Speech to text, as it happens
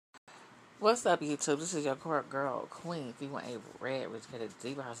What's up, YouTube? This is your girl, Queen. If you want a red, rich, get a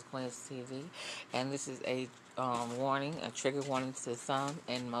Diva House of Queens TV, and this is a warning, a trigger warning to some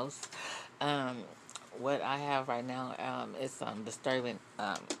and most. Um, what I have right now is disturbing.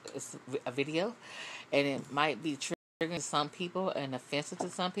 It's a video, and it might be triggering to some people and offensive to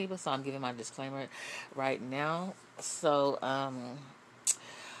some people. So I'm giving my disclaimer right now. So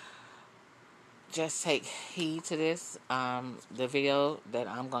just take heed to this. The video that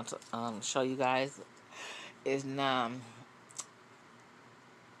I'm going to show you guys is I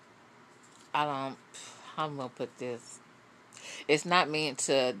don't, how am I gonna put this? It's not meant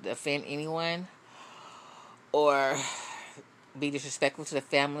to offend anyone or be disrespectful to the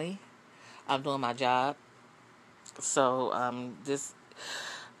family. I'm doing my job. So this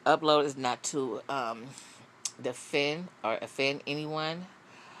upload is not to defend or offend anyone.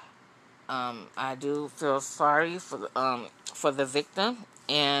 I do feel sorry for the victim,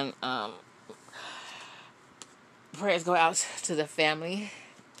 and prayers go out to the family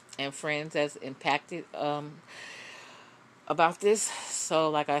and friends that's impacted about this. So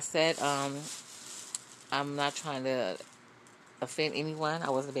like I said, I'm not trying to offend anyone.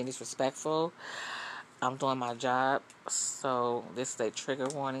 I wasn't being disrespectful. I'm doing my job. So this is a trigger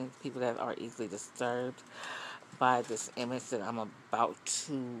warning. People that are easily disturbed by this image that I'm about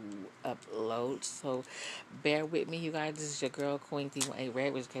to upload. So bear with me, you guys. This is your girl, Queen D1A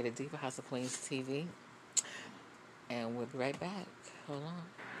Red, educated Diva House of Queens TV. And we'll be right back. Hold on.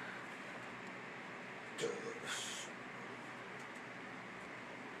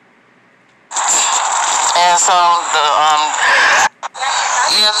 And so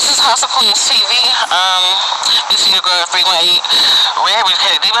this is House of Queens TV. This is your girl 318 Red. We've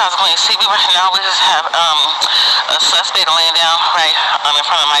had a deep House of Queens TV. Right now we just have a suspect laying down right in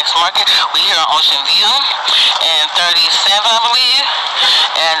front of Mike's Market. We here on Ocean View and 37, I believe.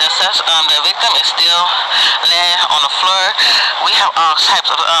 And the victim is still laying on the floor. We have all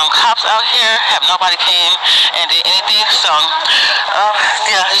types of cops out here. Have nobody came and did anything. So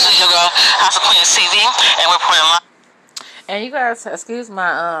this is your girl House of Queens TV, and we're reporting live. And you guys, excuse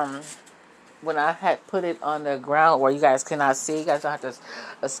my when I had put it on the ground where you guys cannot see. You guys don't have to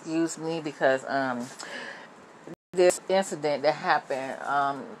excuse me because this incident that happened,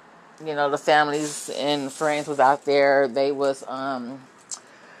 the families and friends was out there. They was on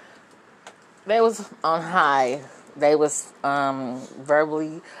high. They was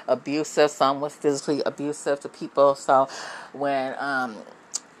verbally abusive. Some was physically abusive to people. So when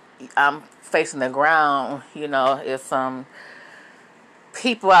I'm facing the ground, if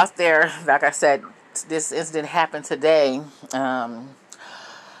people out there, like I said, this incident happened today,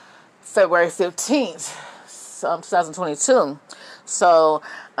 February 15th, 2022. So,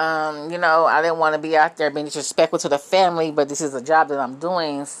 I didn't want to be out there being disrespectful to the family, but this is a job that I'm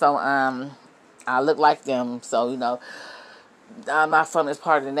doing, so I look like them. So, I'm not from this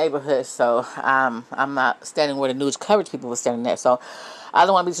part of the neighborhood, so I'm not standing where the news coverage people were standing at. So I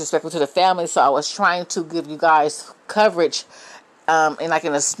don't want to be disrespectful to the family, so I was trying to give you guys coverage in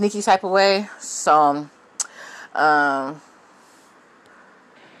a sneaky type of way. So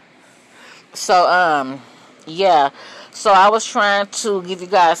yeah. So I was trying to give you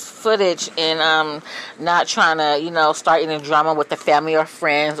guys footage and not trying to, start any drama with the family or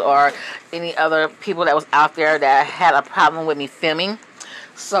friends or any other people that was out there that had a problem with me filming.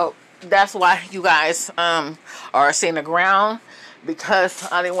 So that's why you guys are seeing the ground, because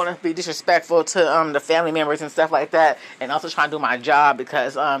I didn't want to be disrespectful to the family members and stuff like that, and also trying to do my job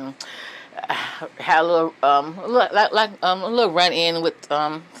because had a little a little run in with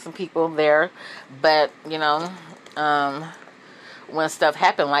some people there, but when stuff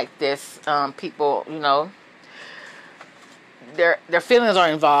happen like this, people, their feelings are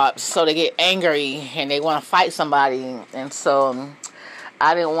involved, so they get angry and they want to fight somebody, and so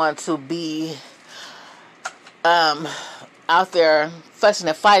I didn't want to be out there fussing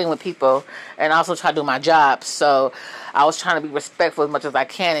and fighting with people, and also try to do my job. So I was trying to be respectful as much as I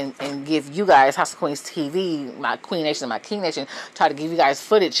can and give you guys, House of Queens TV, my Queen Nation, my King Nation, try to give you guys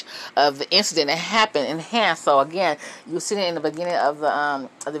footage of the incident that happened in hand. So again, you see it in the beginning of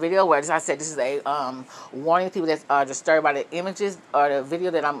the video where, as I said, this is a warning to people that are disturbed by the images or the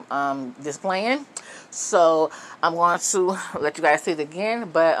video that I'm displaying. So I'm going to let you guys see it again,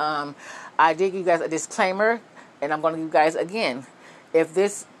 but I did give you guys a disclaimer, and I'm going to give you guys again. If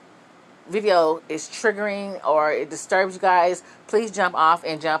this video is triggering or it disturbs you guys, please jump off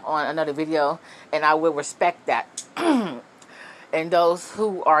and jump on another video, and I will respect that. And those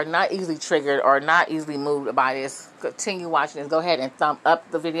who are not easily triggered or not easily moved by this, continue watching this. Go ahead and thumb up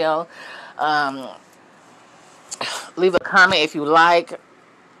the video. Leave a comment if you like.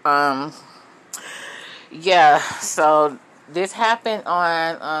 Yeah, so this happened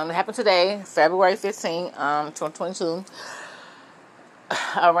on it happened today, February 15th, 2022.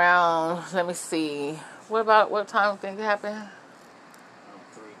 Around, let me see, what time did it happen?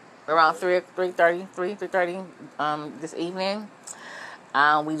 Around 3:30 this evening.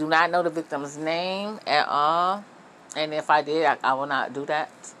 We do not know the victim's name at all, and if I did, I will not do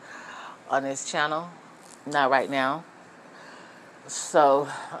that on this channel, not right now. So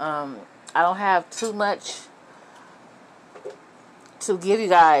I don't have too much to give you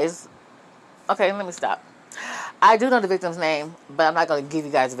guys. Okay, let me stop. I do know the victim's name, but I'm not going to give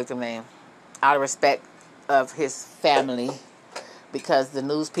you guys the victim's name out of respect of his family, because the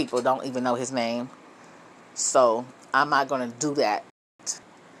news people don't even know his name. So I'm not going to do that.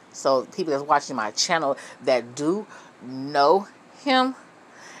 So people that's watching my channel that do know him,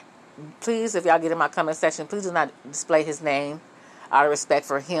 please, if y'all get in my comment section, please do not display his name out of respect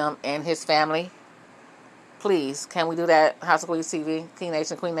for him and his family. Please, can we do that? House of Queens TV, King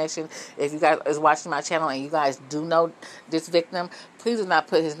Nation, Queen Nation. If you guys is watching my channel and you guys do know this victim, please do not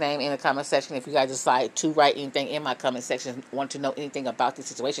put his name in the comment section. If you guys decide to write anything in my comment section, want to know anything about this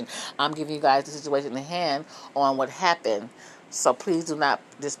situation, I'm giving you guys the situation in hand on what happened. So please do not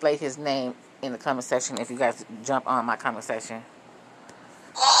display his name in the comment section if you guys jump on my comment section.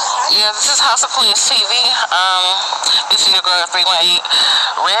 Yeah, this is House of Queens TV. This is your girl 318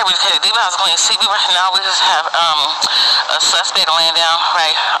 Red. We've had a deep House of Queens TV. Right now we just have a suspect laying down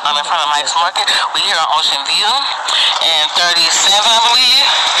right in front of Mike's Market. We're here on Ocean View and 37, I believe.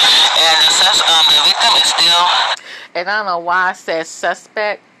 And the victim is still. And I don't know why I said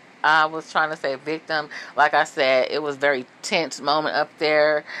suspect. I was trying to say victim. Like I said, it was a very tense moment up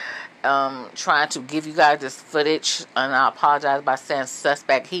there. Trying to give you guys this footage, and I apologize by saying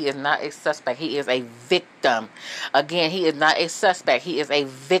suspect. He is not a suspect. He is a victim. Again, he is not a suspect. He is a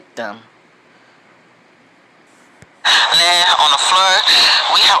victim. And then on the floor,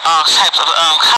 we have all types of